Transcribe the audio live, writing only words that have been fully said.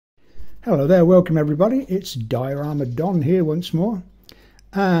Hello there, welcome everybody. It's Diorama Don here once more,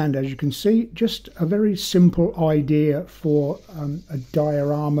 and as you can see, just a very simple idea for a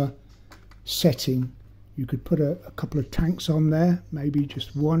diorama setting. You could put a couple of tanks on there, maybe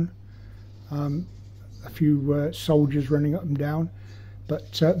just one, a few soldiers running up and down,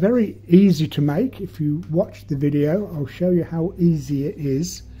 but very easy to make. If you watch the video, I'll show you how easy it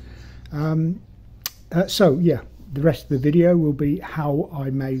is. So yeah, the rest of the video will be how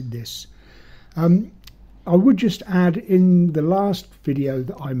I made this. I would just add, in the last video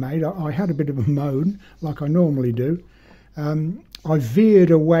that I made, I had a bit of a moan, like I normally do. I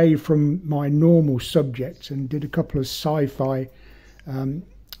veered away from my normal subject and did a couple of sci-fi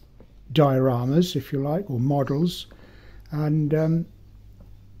dioramas, if you like, or models, and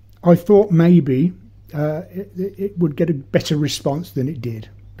I thought maybe it would get a better response than it did.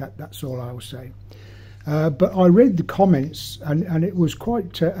 That's all I'll say. But I read the comments, and it was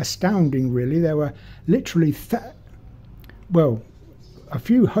quite astounding, really. There were literally, four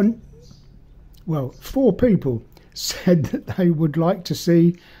people said that they would like to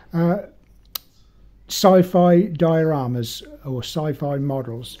see sci-fi dioramas or sci-fi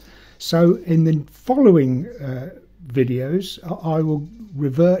models. So in the following videos, I will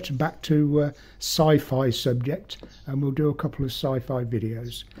revert back to sci-fi subject, and we'll do a couple of sci-fi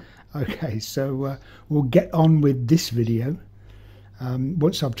videos. Okay, so we'll get on with this video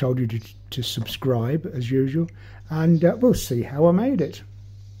once I've told you to subscribe, as usual, and we'll see how I made it.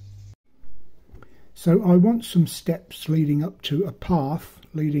 So I want some steps leading up to a path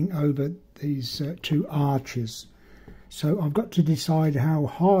leading over these two arches. So I've got to decide how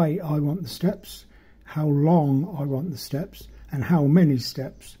high I want the steps, how long I want the steps, and how many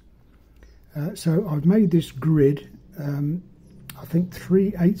steps. So I've made this grid, I think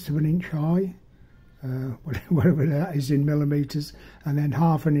 3/8 of an inch high, whatever that is in millimetres, and then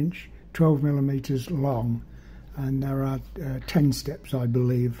 ½ an inch, 12 millimetres long, and there are 10 steps, I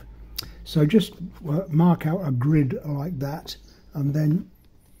believe. So just mark out a grid like that, and then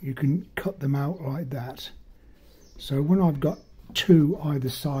you can cut them out like that. So when I've got two either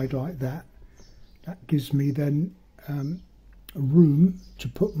side like that, that gives me then room to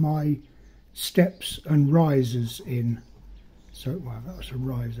put my steps and risers in. So, well, that was a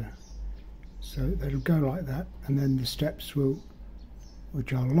riser. So they'll go like that, and then the steps will,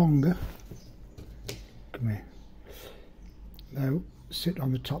 which are longer, come here, they'll sit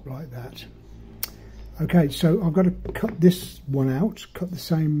on the top like that. Okay, so I've got to cut this one out, cut the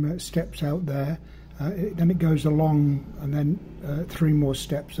same steps out there, then it goes along, and then 3 more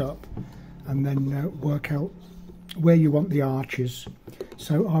steps up, and then work out where you want the arches.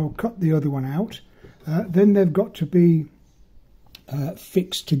 So I'll cut the other one out. Then they've got to be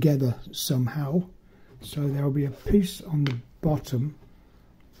fixed together somehow, so there'll be a piece on the bottom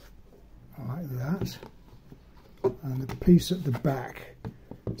like that, and a piece at the back,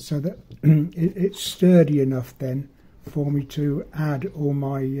 so that it's sturdy enough then for me to add all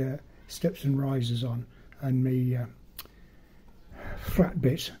my steps and risers on, and me flat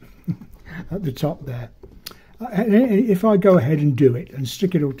bit at the top there. If I go ahead and do it and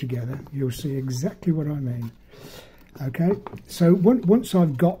stick it all together, you'll see exactly what I mean. Okay, so once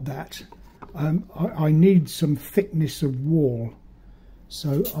I've got that, I need some thickness of wall.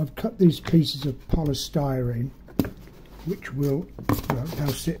 So I've cut these pieces of polystyrene, which will, well,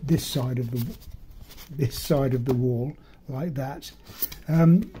 they'll sit this side of the wall like that.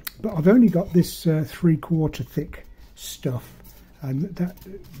 But I've only got this 3/4 thick stuff, and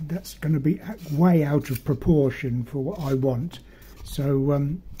that's going to be way out of proportion for what I want. So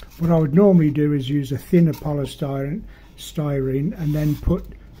what I would normally do is use a thinner polystyrene and then put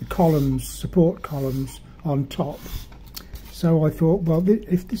the columns, support columns, on top. So I thought, well,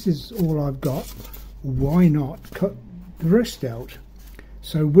 if this is all I've got, why not cut the rest out?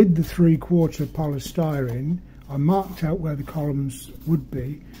 So with the 3/4 polystyrene, I marked out where the columns would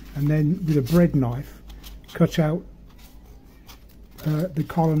be, and then with a bread knife cut out the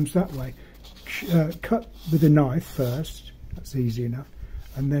columns that way. Cut with a knife first, that's easy enough,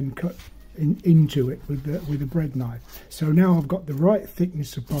 and then cut into it with a bread knife. So now I've got the right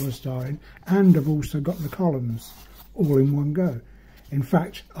thickness of polystyrene, and I've also got the columns all in one go. In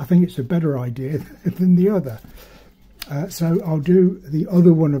fact, I think it's a better idea than the other. So I'll do the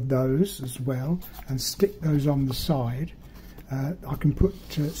other one of those as well and stick those on the side. I can put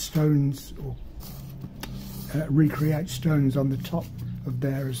stones, or recreate stones on the top of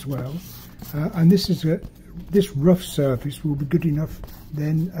there as well. And this rough surface will be good enough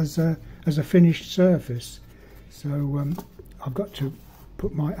then as a finished surface. So I've got to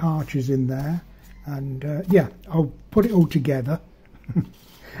put my arches in there, and yeah, I'll put it all together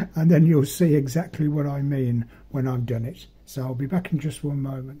and then you'll see exactly what I mean when I've done it. So I'll be back in just one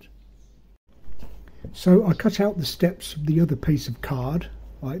moment. So I cut out the steps of the other piece of card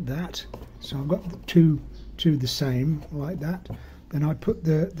like that. So I've got the two the same like that. Then I put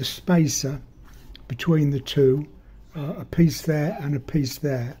the spacer between the two, a piece there and a piece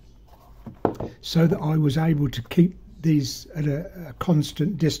there, so that I was able to keep these at a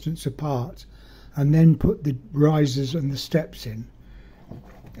constant distance apart, and then put the risers and the steps in.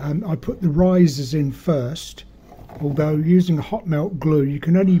 I put the risers in first, although using a hot melt glue you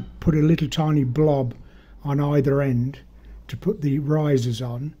can only put a little tiny blob on either end to put the risers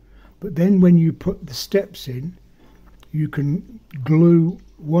on, but then when you put the steps in you can glue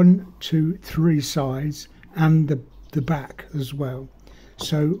 1, 2, 3 sides and the back as well.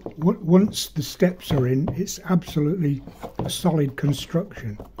 So once the steps are in, it's absolutely a solid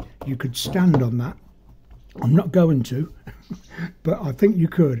construction. You could stand on that. I'm not going to, but I think you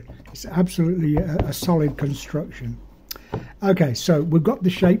could. It's absolutely a solid construction. Okay, so we've got the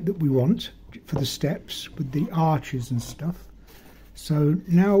shape that we want for the steps with the arches and stuff. So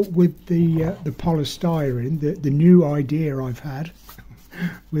now with the polystyrene, the new idea I've had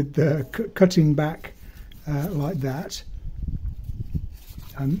with the cutting back like that,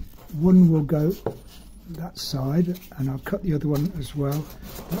 and one will go that side, and I'll cut the other one as well.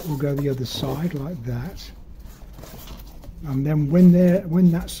 That will go the other side like that. And then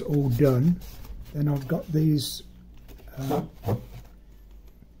when that's all done, then I've got these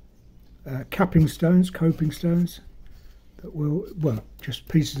capping stones, coping stones, that will, well, just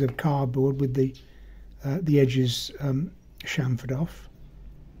pieces of cardboard with the edges chamfered off,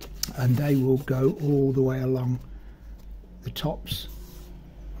 and they will go all the way along the tops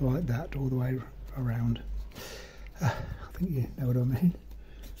like that, all the way around. I think you know what I mean,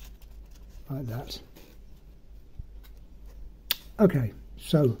 like that. Okay,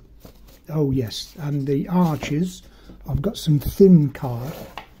 so, oh yes, and the arches, I've got some thin card,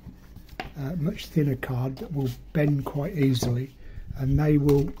 much thinner card that will bend quite easily, and they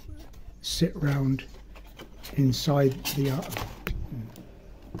will sit round inside the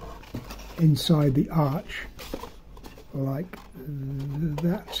arch like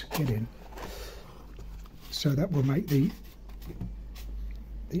that. Get in. So that will make the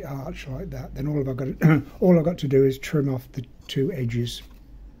arch like that. Then all I've got to do is trim off the 2 edges,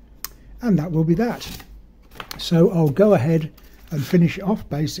 and that will be that. So I'll go ahead and finish it off.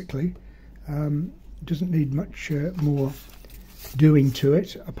 Basically, doesn't need much more doing to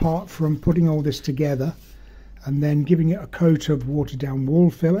it, apart from putting all this together and then giving it a coat of watered down wall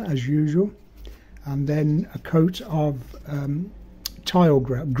filler as usual, and then a coat of tile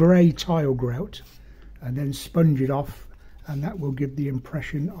grout, grey tile grout, and then sponge it off, and that will give the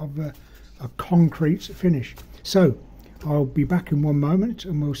impression of a concrete finish. So I'll be back in one moment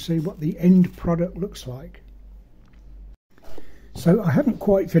and we'll see what the end product looks like. So I haven't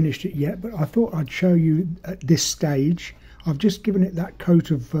quite finished it yet, but I thought I'd show you at this stage. I've just given it that coat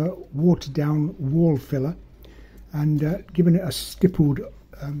of watered down wall filler, and given it a stippled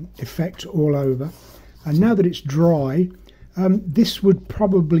effect all over. And now that it's dry, this would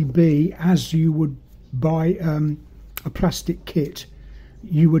probably be as you would buy a plastic kit.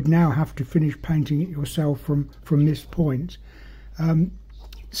 You would now have to finish painting it yourself from this point.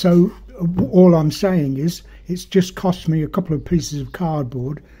 So all I'm saying is it's just cost me a couple of pieces of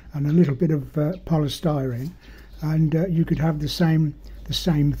cardboard and a little bit of polystyrene, and you could have the same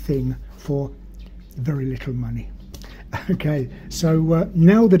thing for very little money. Okay, so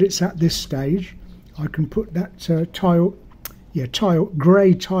now that it's at this stage, I can put that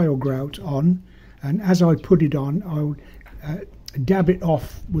grey tile grout on, and as I put it on, I'll dab it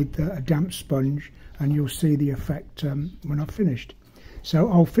off with a damp sponge, and you'll see the effect when I've finished. So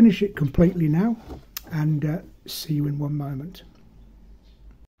I'll finish it completely now, and see you in one moment.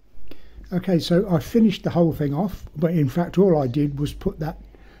 Okay, so I finished the whole thing off, but in fact all I did was put that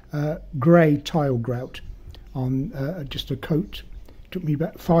grey tile grout on just a coat. It took me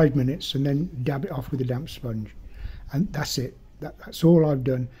about 5 minutes, and then dab it off with a damp sponge, and that's it. That's all I've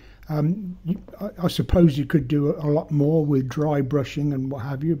done. I suppose you could do a lot more with dry brushing and what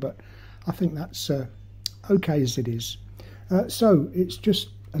have you, but I think that's okay as it is. So it's just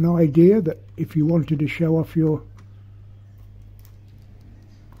an idea that if you wanted to show off your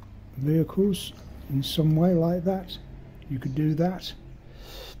vehicles in some way like that, you could do that,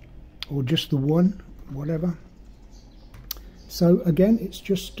 or just the one, whatever. So again, it's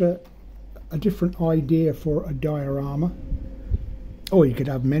just a different idea for a diorama. Or you could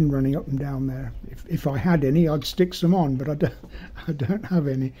have men running up and down there. If I had any, I'd stick some on, but I don't have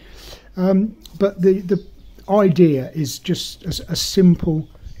any. But the idea is just a simple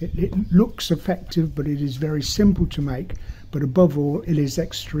It looks effective, but it is very simple to make, but above all it is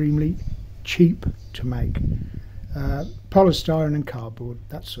extremely cheap to make. Polystyrene and cardboard,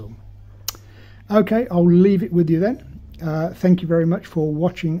 that's all. Okay, I'll leave it with you then. Thank you very much for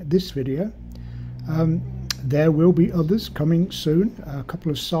watching this video. There will be others coming soon, a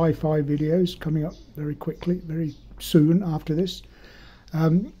couple of sci-fi videos coming up very quickly, very soon after this.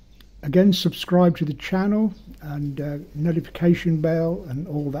 Again, subscribe to the channel and notification bell and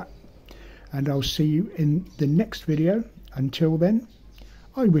all that. And I'll see you in the next video. Until then,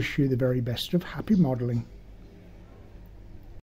 I wish you the very best of happy modelling.